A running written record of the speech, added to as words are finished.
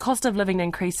Cost of living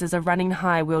increases are running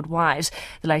high worldwide.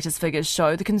 The latest figures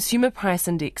show the consumer price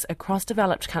index across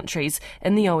developed countries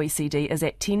in the OECD is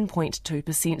at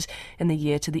 10.2% in the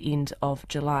year to the end of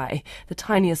July, the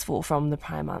tiniest fall from the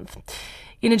prior month.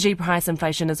 Energy price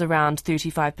inflation is around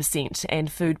 35%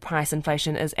 and food price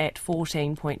inflation is at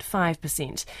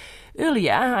 14.5%.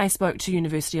 Earlier, I spoke to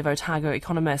University of Otago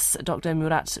economist Dr.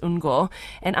 Murat Ungor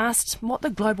and asked what the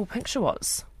global picture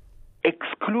was.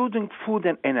 Excluding food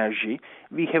and energy,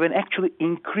 we have an actual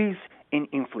increase in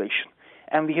inflation.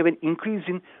 And we have an increase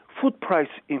in food price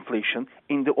inflation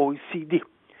in the OECD.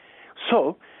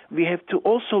 So we have to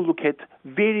also look at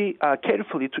very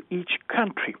carefully to each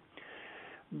country.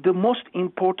 The most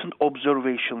important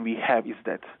observation we have is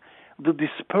that the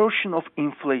dispersion of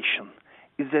inflation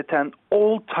is at an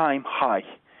all-time high.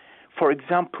 For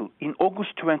example, in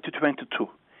August 2022,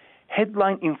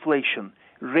 headline inflation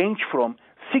ranged from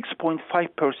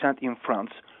 6.5% in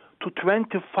France to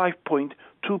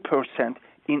 25.2%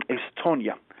 in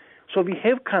Estonia. So we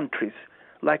have countries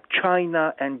like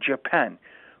China and Japan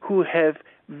who have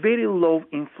very low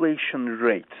inflation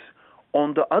rates.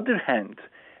 On the other hand,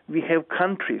 we have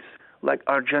countries like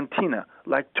Argentina,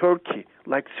 like Turkey,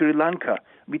 like Sri Lanka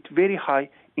with very high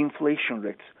inflation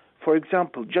rates. For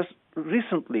example, just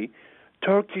recently,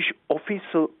 Turkish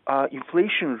official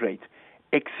inflation rate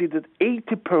exceeded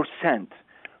 80%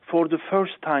 for the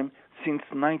first time since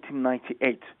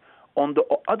 1998. On the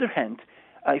other hand,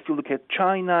 if you look at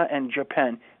China and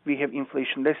Japan, we have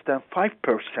inflation less than 5%.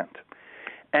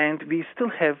 And we still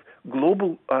have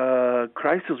global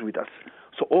crisis with us.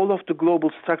 So all of the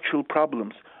global structural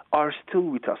problems are still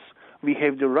with us. We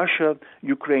have the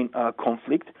Russia-Ukraine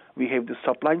conflict. We have the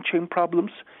supply chain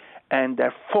problems. And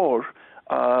therefore,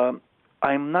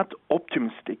 I'm not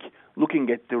optimistic looking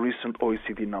at the recent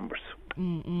OECD numbers.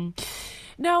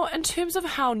 Now, in terms of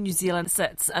how New Zealand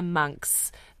sits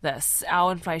amongst this,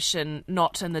 our inflation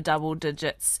not in the double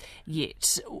digits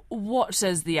yet, what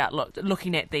is the outlook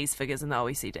looking at these figures in the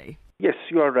OECD? Yes,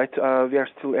 you are right. We are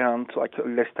still around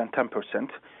less than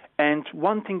 10%. And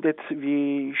one thing that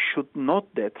we should note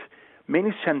that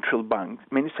many central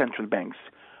banks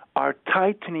are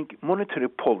tightening monetary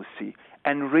policy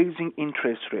and raising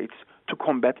interest rates to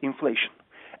combat inflation.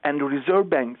 And the reserve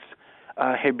banks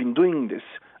have been doing this.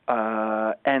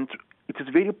 And it is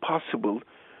very possible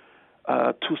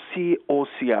to see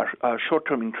OCR,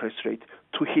 short-term interest rate,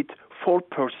 to hit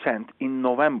 4% in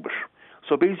November.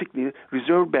 So basically,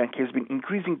 Reserve Bank has been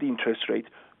increasing the interest rate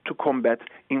to combat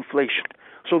inflation.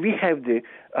 So we have the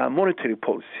monetary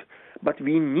policy, but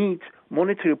we need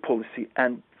monetary policy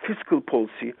and fiscal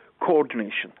policy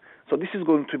coordination. So this is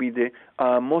going to be the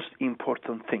most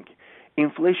important thing.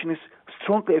 Inflation is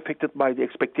strongly affected by the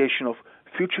expectation of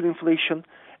future inflation,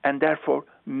 and therefore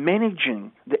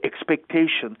managing the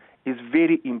expectation is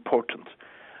very important.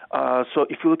 So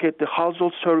if you look at the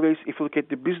household surveys, if you look at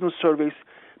the business surveys,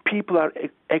 people are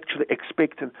actually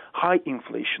expecting high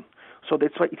inflation. So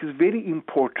that's why it is very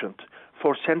important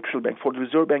for central bank, for the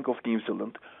Reserve Bank of New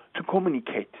Zealand, to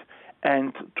communicate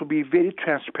and to be very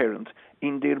transparent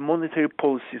in their monetary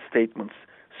policy statements,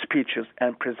 speeches,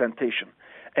 and presentation.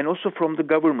 And also from the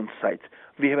government side,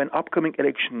 we have an upcoming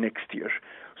election next year.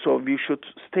 So we should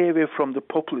stay away from the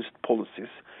populist policies,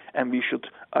 and we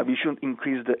shouldn't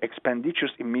increase the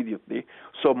expenditures immediately.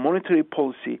 So monetary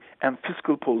policy and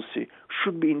fiscal policy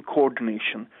should be in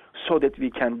coordination so that we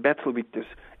can battle with this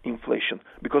inflation,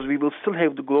 because we will still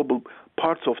have the global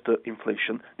parts of the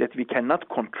inflation that we cannot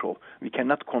control. We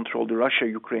cannot control the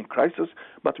Russia-Ukraine crisis,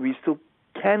 but we still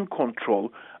can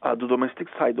control the domestic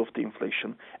side of the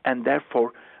inflation, and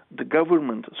therefore the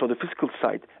government, so the fiscal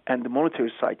side and the monetary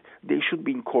side, they should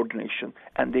be in coordination,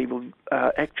 and they will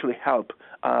actually help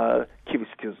Kiwi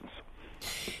citizens.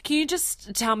 Can you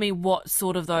just tell me what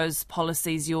sort of those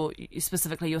policies you're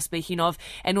speaking of,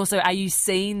 and also are you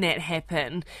seeing that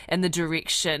happen in the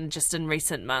direction just in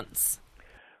recent months?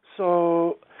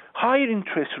 So higher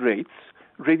interest rates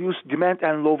reduce demand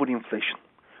and lower inflation.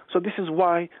 So this is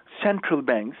why central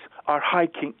banks are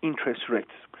hiking interest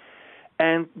rates.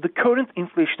 And the current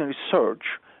inflationary surge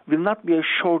will not be a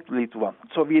short-lived one.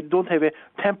 So we don't have a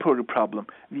temporary problem.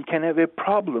 We can have a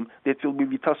problem that will be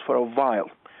with us for a while.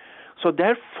 So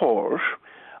therefore,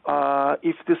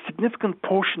 if the significant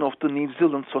portion of the New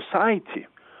Zealand society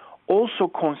also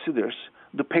considers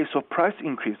the pace of price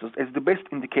increases as the best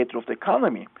indicator of the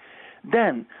economy,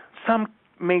 then some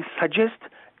may suggest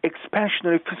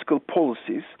expansionary fiscal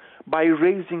policies by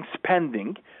raising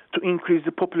spending to increase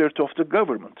the popularity of the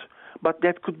government. But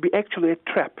that could be actually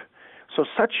a trap. So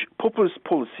such populist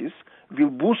policies will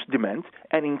boost demand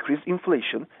and increase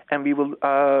inflation, and we will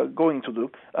go into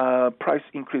the price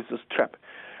increases trap.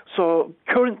 So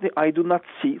currently I do not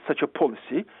see such a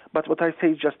policy, but what I say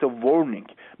is just a warning,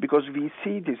 because we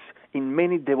see this in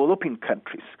many developing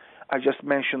countries. I just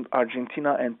mentioned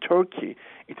Argentina and Turkey.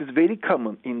 It is very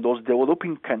common in those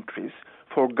developing countries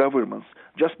for governments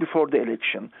just before the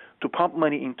election to pump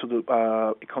money into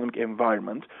the economic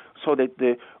environment so that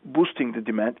they're boosting the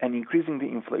demand and increasing the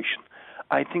inflation.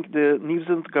 I think the New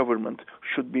Zealand government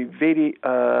should be very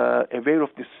aware of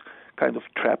this kind of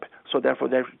trap, so therefore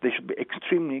they should be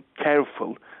extremely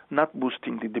careful not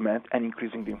boosting the demand and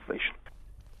increasing the inflation.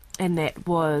 And that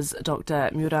was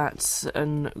Dr. Murat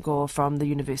Ngo from the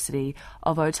University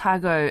of Otago.